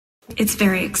It's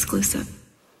very exclusive.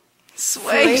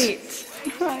 Sweet.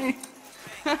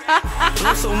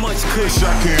 Not so much kush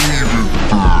I can't even.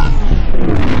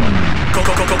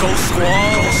 Go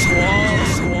squad.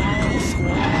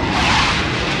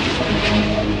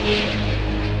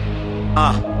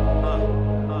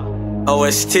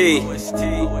 OST.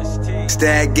 It's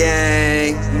that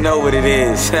gang. You know what it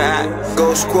is.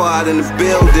 Go squad in the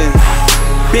building.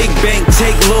 Big bank,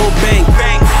 take little bank.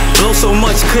 Blow so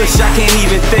much kush I can't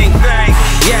even think.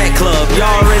 Yeah, club, y'all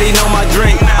already know my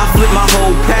drink. I flip my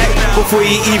whole pack before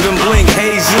you even blink.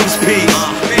 Hey, Zeus piece,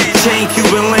 chain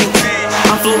Cuban link.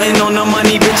 I'm floating on the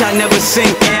money, bitch, I never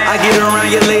sink. I get around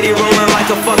your lady rolling like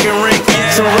a fucking rink.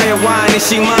 So red wine and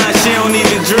she mine, she don't need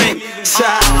to drink.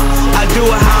 I do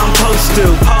it how I'm supposed to.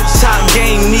 Top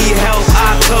game, need help,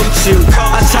 I coach you.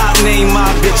 I top name my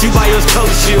bitch, you buy your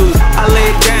coach shoes. I lay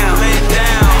it down,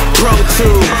 bro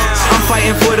too. I'm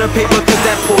fighting for the paper cause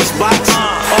that Porsche box.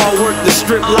 All work the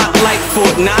strip lock like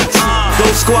Fort Knox. Go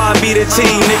squad be the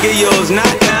team, nigga, yours not.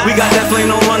 We got that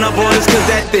flame, don't run up on us cause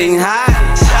that thing hot.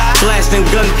 Blasting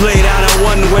gunplay down a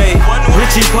one way.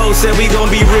 Richie Post said we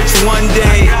gon' be rich one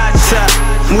day.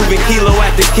 Moving kilo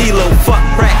after kilo. Fuck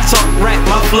crack, talk rap,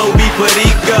 my flow be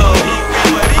perico.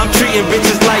 I'm treating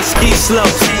bitches like ski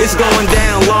slopes. It's going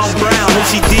down, Long Brown, hope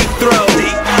she deep throat.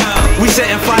 We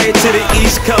setting fire to the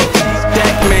East Coast.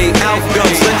 That main Alph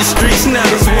goes, let the streets know.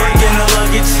 It's work in the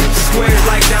luggage, squares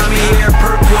like Diamond air,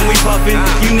 perk when we puffin'.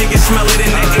 You niggas smell it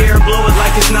in the air, blow it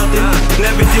like it's nothing.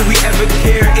 Never did we ever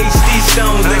care, HD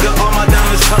stones, nigga, all my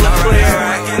diamonds color clear.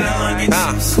 Work in the luggage,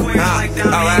 squares like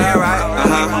Diamond air, perk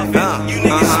when we puffin'. You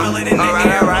niggas smell it in the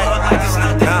air, blow it like it's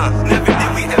nothing. Never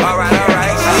did we ever care.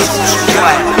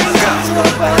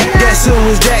 Guess who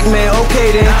was Jack, man?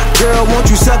 Okay then. Girl, won't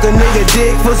you suck a nigga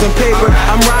dick for some paper?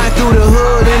 I'm riding through the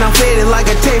hood and I'm faded like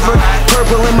a taper.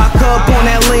 Purple in my cup on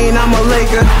that lean, I'm a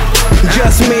Laker.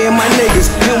 Just me and my niggas,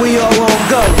 and we all won't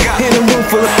go. In a room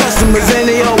full of customers and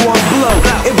they all want blow.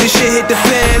 If the shit hit the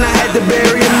fan, I had to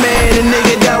bury a man. A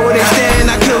nigga die where they stand,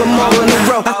 I kill them all in a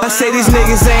row. I say these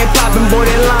niggas ain't poppin', boy,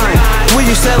 they lying. When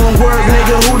you sellin' work,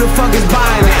 nigga, who the fuck is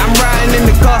buying it? I'm riding in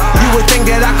the car, you would think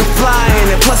that I could fly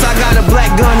in it. Plus I got a black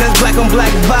gun, that's black on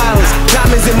black violence.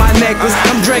 Diamonds in my necklace,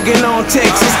 I'm drinking on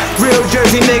Texas. Real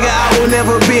Jersey nigga, I will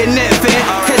never be a net fan.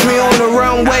 Catch me on the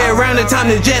runway around the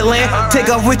time the jet land. Take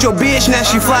off with your bitch, now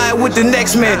she fly with the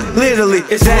next man. Literally,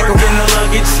 it's work in the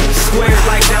luggage, squares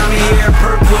like Diamond air,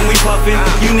 perk when we puffin'.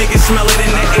 You niggas smell it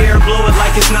in the air, blow it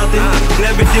like it's nothing.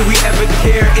 Never did we ever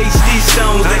care, HD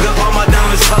stones, nigga, all my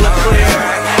diamonds color clear.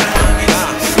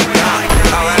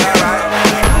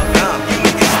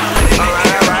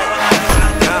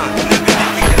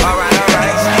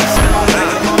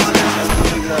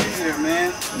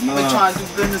 Trying to do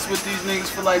business with these niggas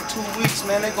for like 2 weeks,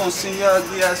 man. They gonna send your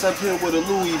ugly ass up here with a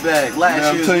Louis bag.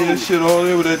 Last year's telling you this shit all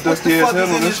there with that dusty ass head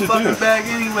on. That shit there. Bag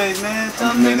anyway, man.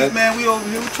 Tell them niggas, man, we over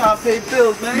here, we trying to pay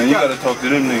bills, man. Man, you gotta talk to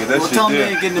them niggas. That shit tell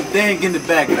there. them they ain't getting the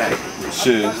backpack.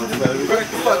 Shit. What the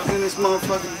fuck's in this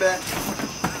motherfucking bag?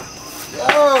 Yo.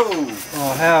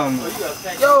 Oh hell no.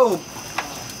 Yo.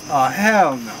 Oh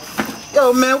hell no.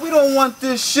 Yo, man, we don't want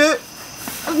this shit.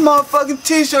 There's motherfucking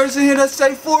t-shirts in here that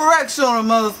say 4X on them,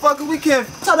 motherfucker. We can't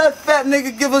tell that fat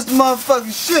nigga give us the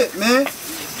motherfucking shit, man.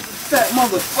 Fat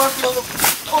motherfucker.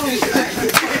 Holy shit.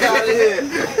 Get out of here.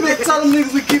 Man, tell them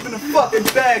niggas we keeping the fucking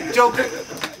bag, joker.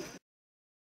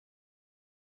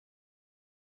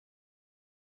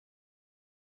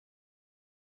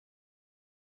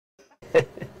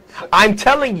 I'm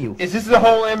telling you. Is this the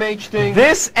whole M.H. thing?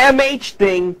 This M.H.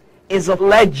 thing is a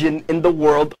legend in the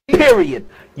world, period.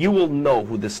 You will know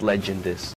who this legend is.